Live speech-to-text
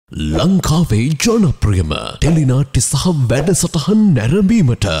ලංකාවේ ජනප්‍රියම ටෙලිනාට්‍ය සහ වැඩසටහන්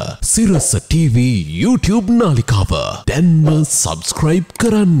නැරඹීමට සිරස TV YouTube නාලිකාව දැන්ම සබ්ස්ක්‍රයිබ්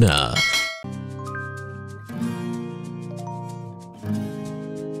කරන්න.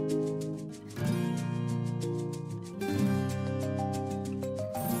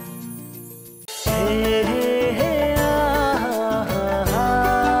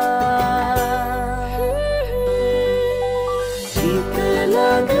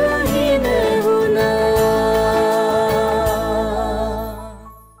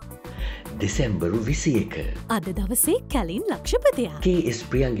 දෙසැම්බරු 21 අද දවසේ කැලින් ලක්ෂපතියා KS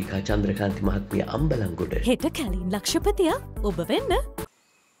ප්‍රියංගිකා චන්ද්‍රකාන්ති මහත්මිය අම්බලන්ගොඩ හෙට කැලින් ලක්ෂපතියා ඔබ වෙන්න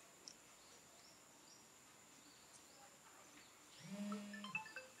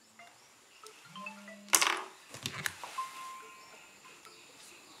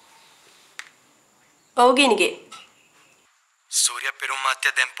ඔව්ගෙනගේ සූර්ය පෙරුම් මාත්‍ය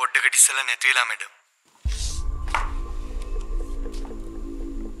දැන් පොඩ්ඩකට ඉස්සලා නැති වෙලා මැඩම්.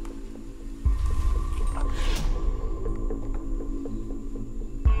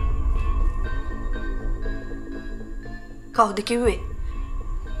 කවුද කිව්වේ?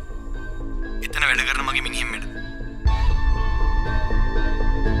 එතන වැඩ කරන මගේ මිනිහෙක් මැඩම්.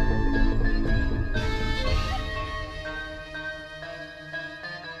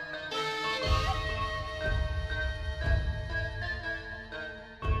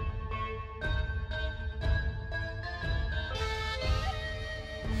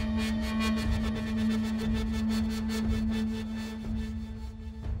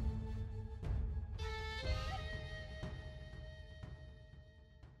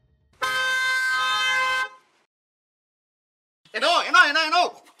 එනෝ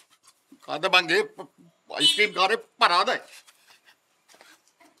කාද බංගේ අයිස්ක්‍රීම් කාරේ පරාදයි.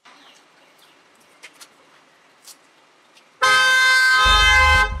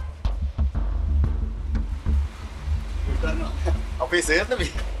 අපේ සේර්ද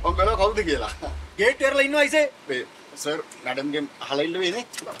මේ මම බලව කවුද කියලා. ගේට් එකේ ඉන්නවා ඉසේ. මේ සර් මැඩම්ගේ අහලා ඉන්න වෙන්නේ.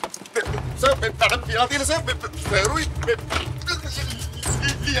 සර් මැඩම් කියලා තියෙන සර් සරුයි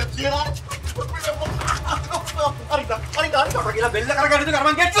කියලා අරිට කියලා බෙල්ල කරගන්න ඉතින්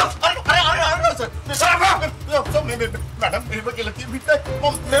කරමන් ගෙට්ටෝ. අර සර් මැඩම් මෙහෙම කියලා තියෙන පිටයි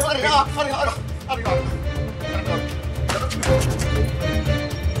මම මේ හරි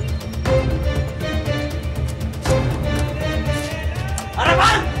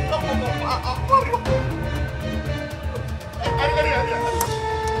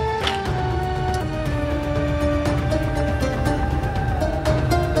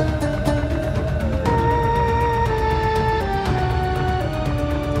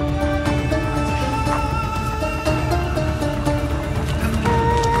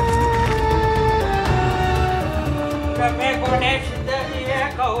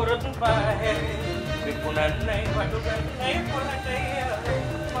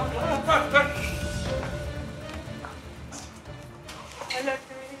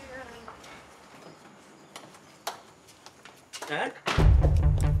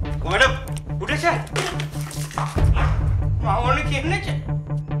Madam, udah sih. Mau nih kayaknya sih.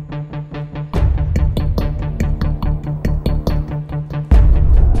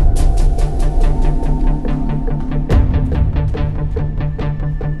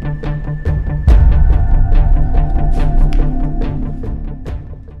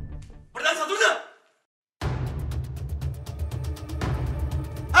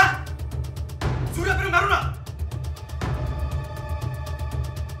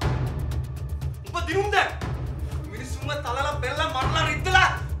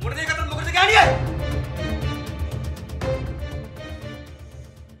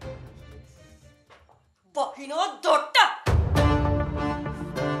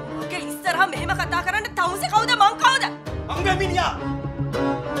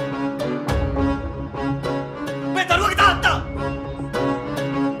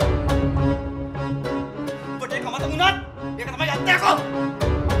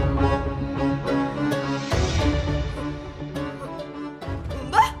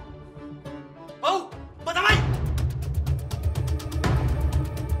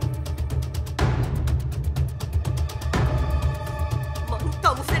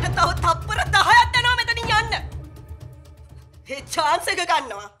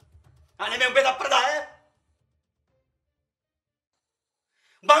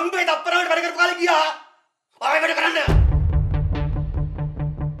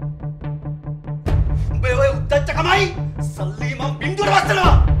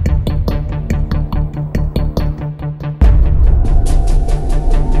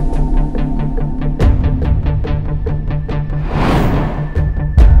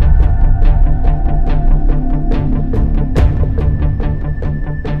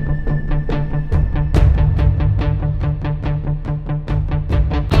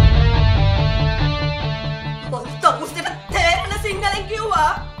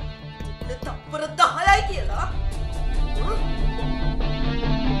 කිව්වා තප්පර 10යි කියලා.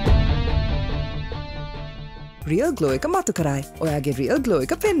 Real Glow එක මතු කරයි. ඔයාගේ Real Glow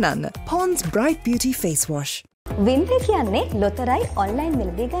එක පෙන්වන්න. Pond's Bright Beauty Face Wash. වින්වේ කියන්නේ ලොතරැයි ඔන්ලයින්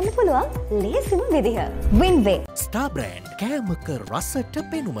මිලදී ගන්න පුළුවන් ලේසිම විදිහ. වින්වේ ස්ටාර් බ්‍රෑන්ඩ් කෑමක රසට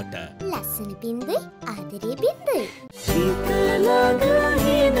පෙනුමට. ලස්සන බින්දේ ආදරේ බින්දේ. හිත ළඟ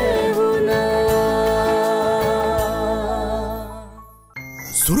හිනහුනා.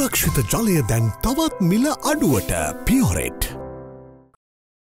 සුරක්ෂිත ජලය දැන් තවත් මිල අඩුවට පියොරෙට්.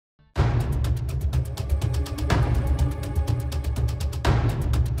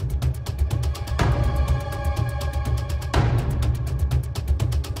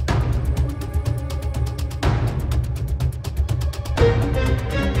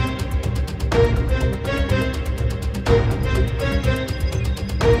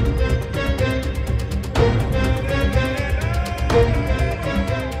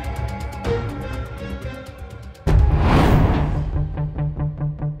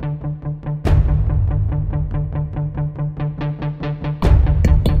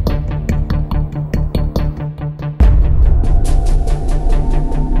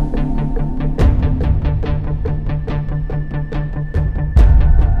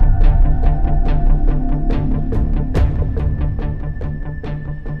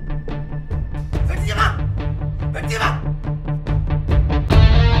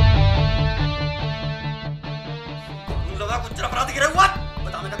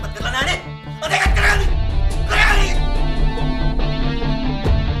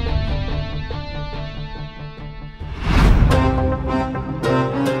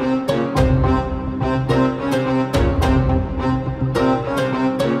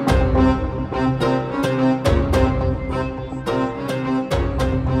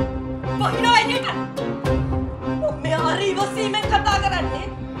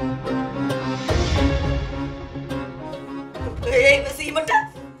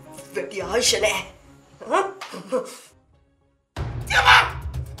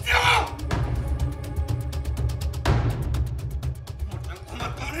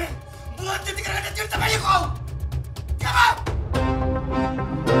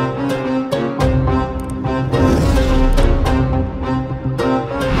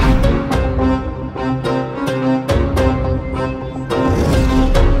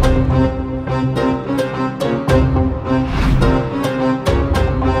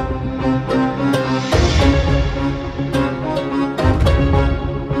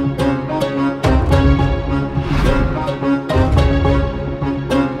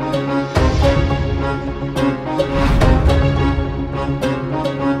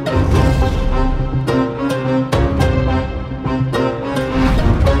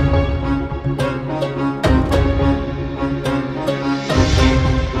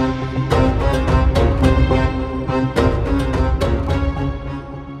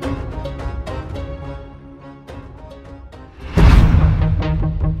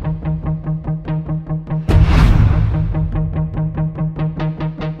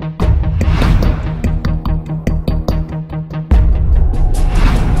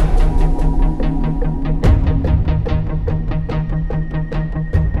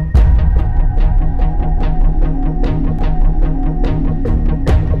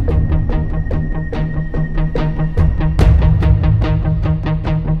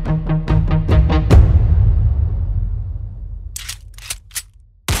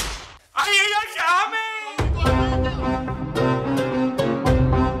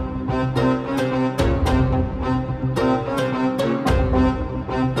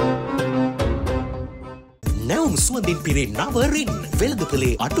 සුවඳින් පිරේ නවරින්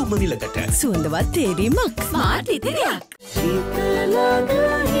වෙළඳපොලේ අඩුම මිලකට සුවඳවත් තේරීමක් ස්මාර්ට් ඉදිරියක්. හිත ළඟ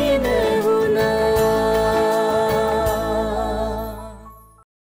හිනහුනා.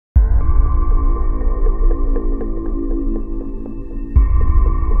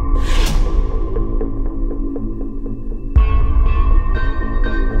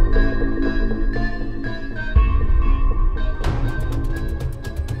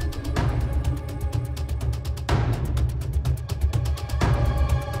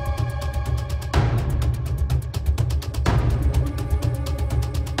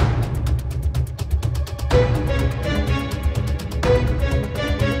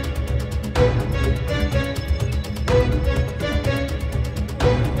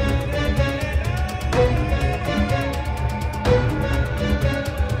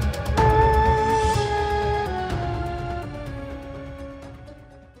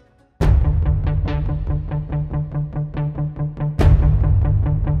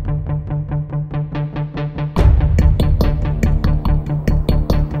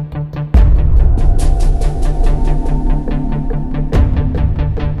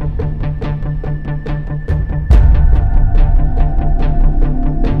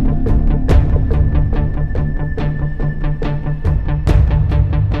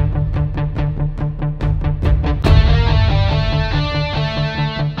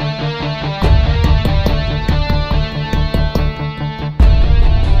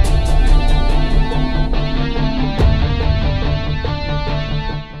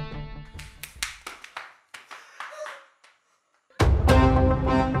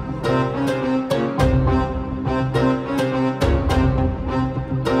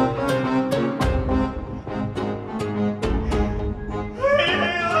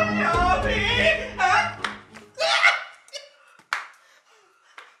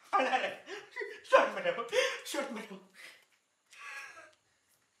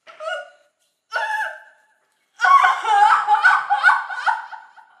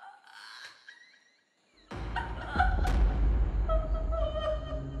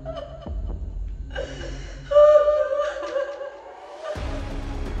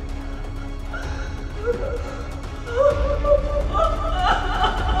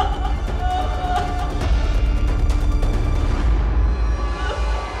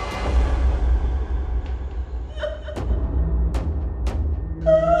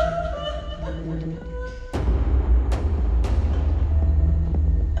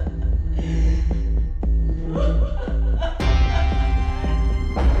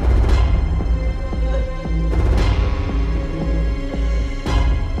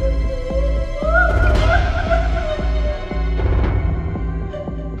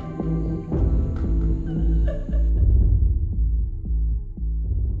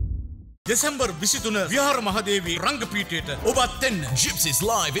 දෙසැම්බර් 23 විහාර මහදේවී රංගපීඨයට ඔබත් එන්න. Gypsies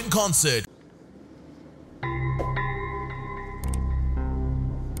live in concert.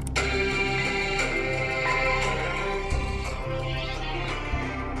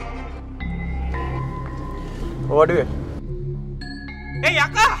 ඔඩුවේ. ඒ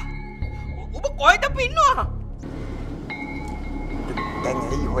යකා. ඔබ කොහෙද පින්නවා? දැන්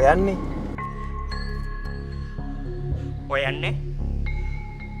ඇයි හොයන්නේ?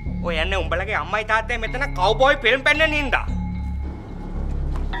 ඔයන්නේ උඹලගේ අම්මයි තාත්තයි මෙතන කවුබෝයි ෆිල්ම් පෙන්වන්න ඉඳා.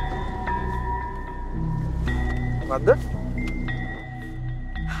 මොකද්ද?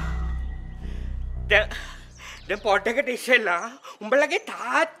 දැන් පොඩ්ඩකට ඉස්සෙල්ලා උඹලගේ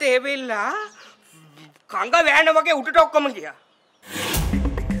තාත්තේ වෙලා කංග වෑන වගේ උඩට ඔක්කොම ගියා.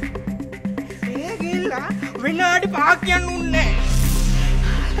 ඒ ගිල්ලා විනාඩි 5ක් යන්න උන්නේ.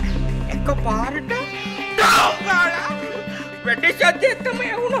 එක පාරට ඩාගාලා වැඩි සද්දයක් තමයි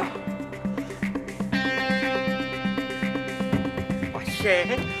වුණා.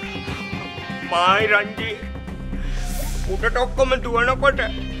 පස්සේ මායි රංජි උඩට ඔක්කොම දුවනකොට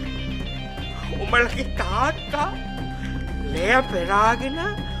උඹලගේ තාත්තා ලේ පෙරාගෙන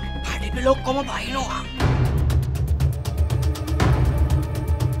පඩිපෙළ ඔක්කොම බහිනවා.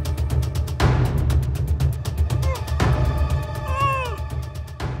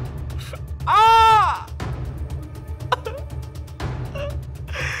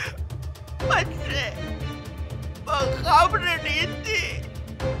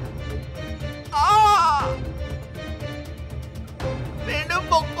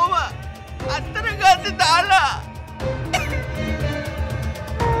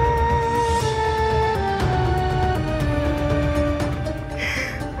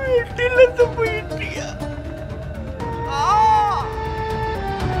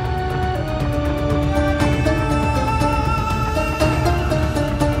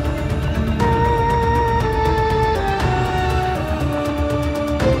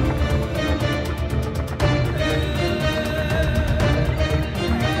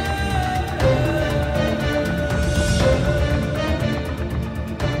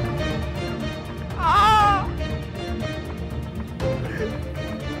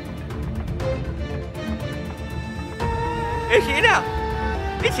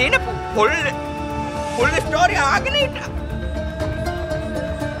 Sina full story ආගෙන ඉන්න.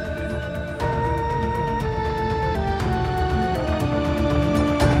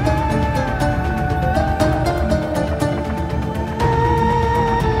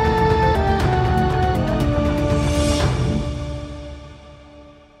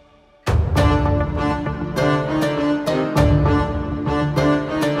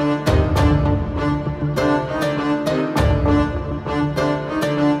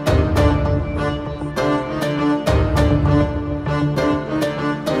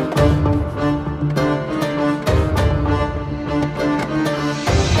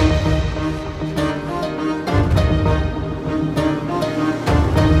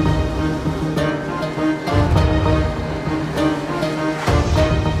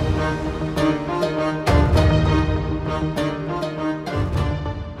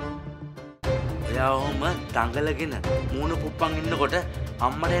 දඟලගෙන මූණ පුප්පන් ඉන්නකොට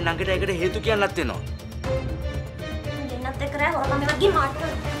අම්මට නංගට ඒකට හේතු කියන්නත් වෙනවා. දෙන්නත් එක්ක රෑ හොරකම් එකක් ගිහින් මාට්ටු.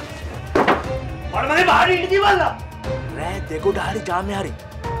 මම මගේ බාහිර ඉඳි කිව්වල්ලා. රෑ දෙකට හරි ජාමේ හරි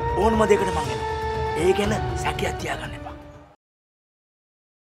ඕනම දෙයකට මං එනවා. ඒ ගැන සැකයක් තියාගන්න.